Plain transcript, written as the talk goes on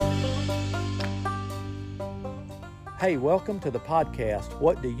Hey, welcome to the podcast,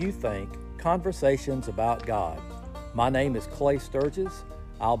 What Do You Think? Conversations About God. My name is Clay Sturgis.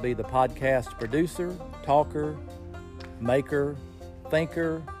 I'll be the podcast producer, talker, maker,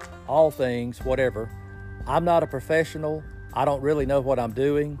 thinker, all things, whatever. I'm not a professional. I don't really know what I'm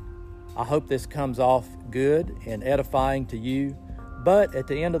doing. I hope this comes off good and edifying to you. But at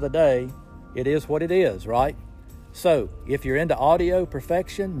the end of the day, it is what it is, right? So, if you're into audio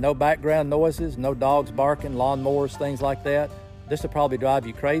perfection, no background noises, no dogs barking, lawnmowers, things like that, this will probably drive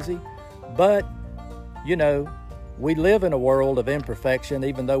you crazy. But, we live in a world of imperfection,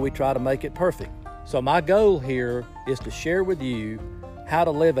 even though we try to make it perfect. So my goal here is to share with you how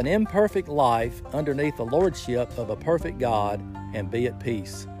to live an imperfect life underneath the lordship of a perfect God and be at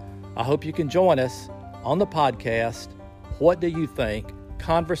peace. I hope you can join us on the podcast, What Do You Think?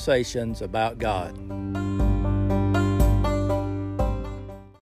 Conversations About God.